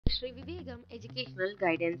Shri Vivegam Educational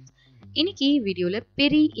Guidance. இன்னைக்கு வீடியோல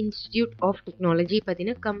PERI Institute of Technology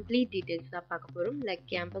பத்தின complete details தான் பார்க்க போறோம். Like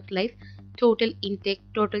campus life, total intake,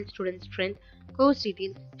 total student strength, course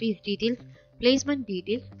details, fees details, placement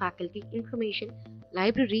details, faculty information,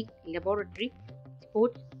 library, laboratory,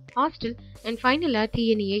 sports, hostel, and finally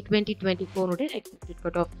TNEA 2024 ஓட expected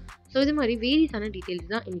cutoff. So இது மாதிரி வேரியஸான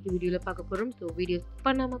details தான் இன்னைக்கு வீடியோல பார்க்க போறோம். ஸோ வீடியோ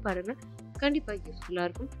பண்ணாம பாருங்க, கண்டிப்பா யூஸ்ஃபுல்லா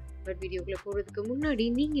இருக்கும். பட் வீடியோக்குள்ள போறதுக்கு முன்னாடி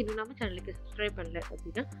நீங்க இன்னும் நம்ம சேனலுக்கு சப்ஸ்கிரைப் பண்ணல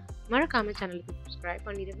அப்படின்னா மறக்காம சேனலுக்கு சப்ஸ்கிரைப்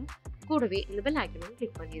பண்ணிடுங்க. கூடவே இந்த பெல் ஐக்கனையும்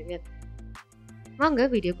கிளிக் பண்ணிடுங்க. வாங்க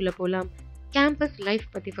வீடியோக்குள்ள போலாம். கேம்பஸ் லைஃப்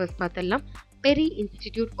பத்தி ஃபர்ஸ்ட் பார்த்தலாம். PERI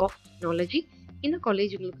Institute of Technology இந்த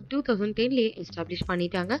காலேஜ் உங்களுக்கு 2010லேயே எஸ்டாப்ளிஷ்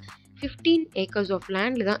பண்ணிட்டாங்க. 15 acres ஆஃப்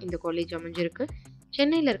லேண்ட்ல தான் இந்த காலேஜ் அமைஞ்சிருக்கு.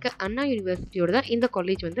 சென்னையில் இருக்க அண்ணா யூனிவர்சிட்டியோட தான் இந்த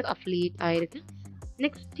காலேஜ் வந்து அஃபிலியேட் ஆயிருக்கு.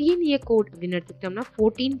 நெக்ஸ்ட் டிஎன்ஏ கோட் அப்படின்னு எடுத்துக்கிட்டோம்னா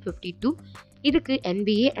 1452. இதுக்கு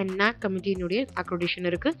NBA அண்ட் NAC கமிட்டியினுடைய அக்ரெடிஷன்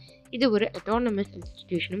இருக்கு. இது ஒரு அட்டானமஸ்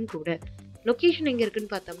இன்ஸ்டிடியூஷனும் கூட. லொகேஷன் எங்க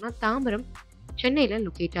இருக்குன்னு பார்த்தோம்னா தாம்பரம், சென்னையில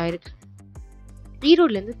லொகேட் ஆயிருக்கு.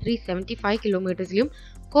 ஈரோட்லேருந்து 375 கிலோமீட்டர்ஸ்லையும்,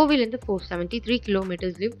 கோவிலேருந்து 473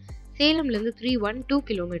 கிலோமீட்டர்ஸ்லையும், சேலம்லேருந்து 312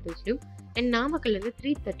 கிலோமீட்டர்ஸ்லையும் அண்ட் நாமக்கல்லேருந்து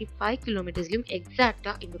 335 கிலோமீட்டர்ஸ்லையும்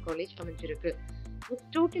எக்ஸாக்டா இந்த காலேஜ் அமைஞ்சிருக்கு.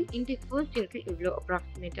 டோட்டல் இன்டேக் ஃபர்ஸ்ட் இயருக்கு இவ்வளோ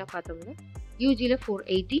அப்ராக்சிமேட்டாக பார்த்தோம்னா யூஜியில்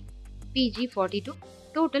 480, PG 42,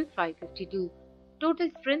 total 552. Total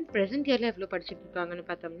strength present இயரில் எவ்வளோ படிச்சுட்டு இருக்காங்கன்னு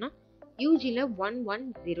பார்த்தோம்னா யூஜியில்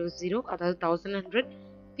 1100, அதாவது 1100,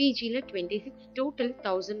 பிஜியில் 26, டோட்டல்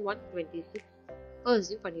 1126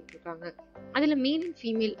 பர்சன்ட் பண்ணிட்டு இருக்காங்க. அதில் மேல் அண்ட்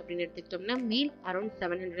ஃபீமேல் அப்படின்னு எடுத்துக்கிட்டோம்னா மேல் around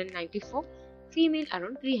 794, female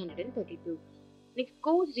around 332. Next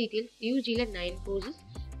course details. யூஜியில் 9 courses,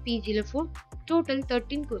 பிஜியில் 4, total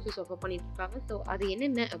 13 courses offer பண்ணிட்டு இருக்காங்க. ஸோ அது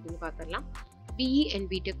என்னென்ன அப்படின்னு பார்த்துடலாம். BE and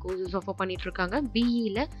BTech courses offer பண்ணிட்டு இருக்காங்க.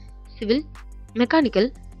 பிஇயில் civil, mechanical,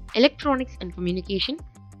 electronics and communication,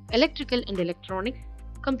 electrical and electronics,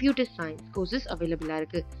 computer science courses அவைலபிளாக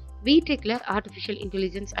இருக்கு. பிடெக்ல artificial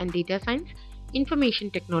intelligence and data science,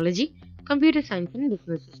 information technology, computer science and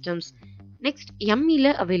business systems. Next எம்இல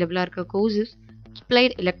அவைலபிளாக இருக்க courses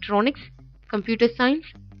applied electronics, computer science,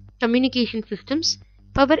 communication systems,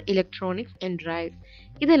 power electronics and drives.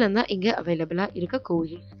 இதெல்லாம் தான் இங்கே அவைலபிளாக இருக்க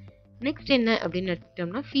courses. Next என்ன அப்படின்னு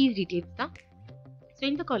எடுத்துக்கிட்டோம்னா ஃபீஸ் டீட்டெயில்ஸ் தான். ஸோ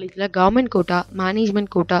இந்த காலேஜில் government quota,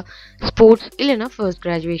 management quota, sports இல்லைனா ஃபர்ஸ்ட்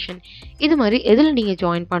கிராஜுவேஷன் இது மாதிரி எதில் நீங்கள்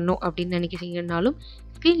ஜாயின் பண்ணணும் அப்படின்னு நினைக்கிறீங்கன்னாலும்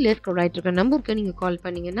ஸ்க்ரீனில் ஸ்க்ரோல் ஆகிட்டு இருக்க நம்பருக்கு நீங்கள் கால்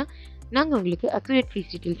பண்ணிங்கன்னா நாங்கள் உங்களுக்கு அக்யூரேட்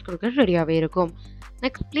ஃபீஸ் டீட்டெயில்ஸ் கொடுக்க ரெடியாகவே இருக்கும்.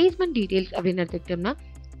 நெக்ஸ்ட் பிளேஸ்மெண்ட் டீட்டெயில்ஸ் அப்படின்னு எடுத்துக்கிட்டோம்னா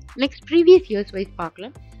நெக்ஸ்ட் ப்ரீவியஸ் இயர்ஸ் வைஸ்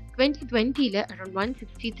பார்க்கலாம். 2020ல அரௌண்ட்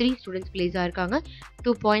 163 ஸ்டூடெண்ட்ஸ் பிளேஸ் ஆயிருக்காங்க,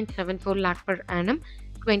 2.74 lakh per annum.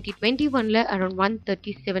 2021ல around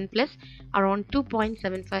 137 plus around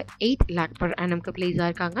 2.758 lakh per annumக்கு place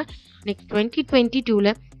ஆயிருக்காங்க. நெக்ஸ்ட்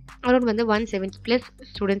 2022ல அரௌண்ட் வந்து 170 ப்ளஸ்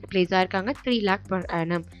ஸ்டூடெண்ட்ஸ் பிளேஸ் ஆயிருக்காங்க, 3 lakh per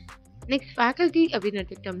annum. Next faculty அப்படின்னு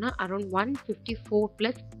எடுத்துக்கிட்டோம்னா அரௌண்ட் 154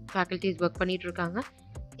 ப்ளஸ் ஃபேக்கல்ட்டிஸ் ஒர்க் பண்ணிட்டு இருக்காங்க.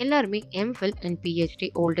 எல்லாருமே MPhil அண்ட் PhD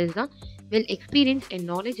ஹோல்டர்ஸ் தான். வெல் எக்ஸ்பீரியன்ஸ் அண்ட்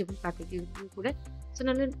நாலேஜபிள் ஃபேக்கல்ட்டிஸும் கூட. ஸோ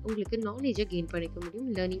நல்லா உங்களுக்கு நாலேஜை கெயின் பண்ணிக்க முடியும்.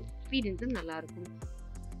 லேர்னிங் எக்ஸ்பீரியன்ஸும் நல்லாயிருக்கும்.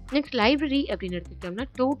 நெக்ஸ்ட் லைப்ரரி அப்படின்னு எடுத்துக்கிட்டோம்னா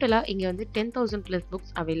டோட்டலாக இங்கே வந்து 10,000 ப்ளஸ்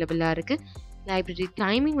புக்ஸ் அவைலபிளாக இருக்குது. லைப்ரரி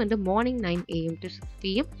டைமிங் வந்து morning 9 AM to 6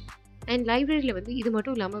 PM. And லைப்ரரியில் வந்து இது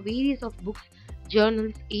மட்டும் இல்லாமல் various of books,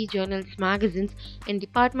 journals, journals, magazines and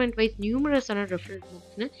department wise நியூமரஸான reference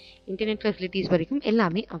புக்ஸ்னு internet facilities வரைக்கும்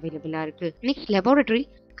எல்லாமே அவைலபிளாக இருக்குது. Next laboratory,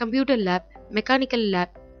 computer lab, mechanical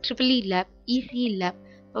lab, EEE lab, ECE lab,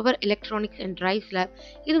 power electronics and drives lab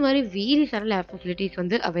இது மாதிரி வேரியஸான லேப் ஃபெசிலிட்டிஸ்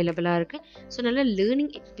வந்து அவைலபிளாக இருக்குது. ஸோ நல்ல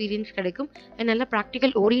லேர்னிங் எக்ஸ்பீரியன்ஸ் கிடைக்கும் அண்ட் நல்ல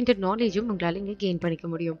ப்ராக்டிக்கல் ஓரியன்ட் நாலேஜும் உங்களால் இங்கே கெயின் பண்ணிக்க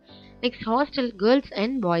முடியும். Next hostel, girls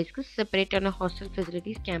and பாய்ஸ்க்கு செப்பரேட்டான hostel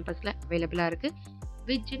facilities கேம்பஸில் அவைலபிளாக இருக்குது.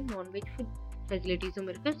 வெஜ் அண்ட் நான்வெஜ் ஃபுட் ஃபெசிலிட்டிஸும்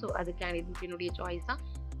இருக்குது. ஸோ அது கேண்டிடேட்டினுடைய சாய்ஸ் தான்.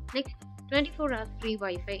 Next 24 hours free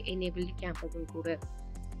wifi enabled கேம்பஸும் கூட.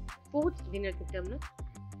 ஸ்போர்ட்ஸ் அப்படின்னு எடுத்துக்கிட்டோம்னா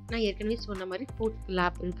நான் ஏற்கனவே சொன்ன மாதிரி ஸ்போர்ட்ஸ்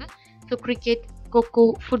லேப் இருக்குது. So cricket, kho kho,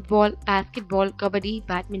 football, basketball, kabaddi,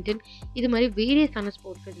 badminton இது மாதிரி வேரியஸான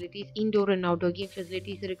sports facilities, indoor and outdoor game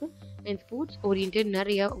facilities இருக்குது. அண்ட் ஸ்போர்ட்ஸ் ஓரியன்ட்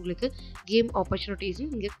நிறையா உங்களுக்கு கேம்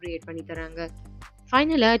ஆப்பர்ச்சுனிட்டிஸும் இங்கே க்ரியேட் பண்ணி தராங்க.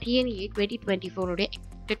 ஃபைனலாக TNEA 2024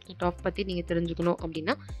 எக்ஸ்பெக்டட் கட் ஆஃப் பற்றி நீங்கள் தெரிஞ்சுக்கணும்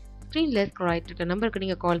அப்படின்னா ஸ்க்ரீனில் ஸ்க்ரோல் ஆகிட்டு இருக்க நம்பருக்கு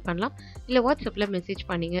நீங்கள் கால் பண்ணலாம். இல்லை வாட்ஸ்அப்பில் மெசேஜ்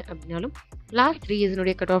பண்ணிங்க அப்படின்னாலும் last 3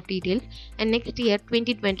 இயர்ஸினுடைய cut off details and next year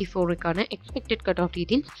 2024க்கான expected cut off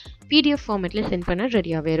details PDF ஃபார்மேட்டில் சென்ட் பண்ண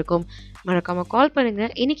ரெடியாகவே இருக்கும். மறக்காமல் கால்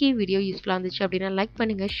பண்ணுங்கள். இன்றைக்கி வீடியோ யூஸ்ஃபுல்லாக இருந்துச்சு அப்படின்னா லைக்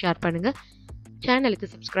பண்ணுங்கள், ஷேர் பண்ணுங்கள், சேனலுக்கு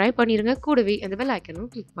சப்ஸ்கிரைப் பண்ணிடுங்க. கூடவே அந்த பெல் ஐக்கனும்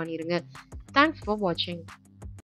கிளிக் பண்ணிடுங்க. தேங்க்ஸ் ஃபார் வாட்சிங்.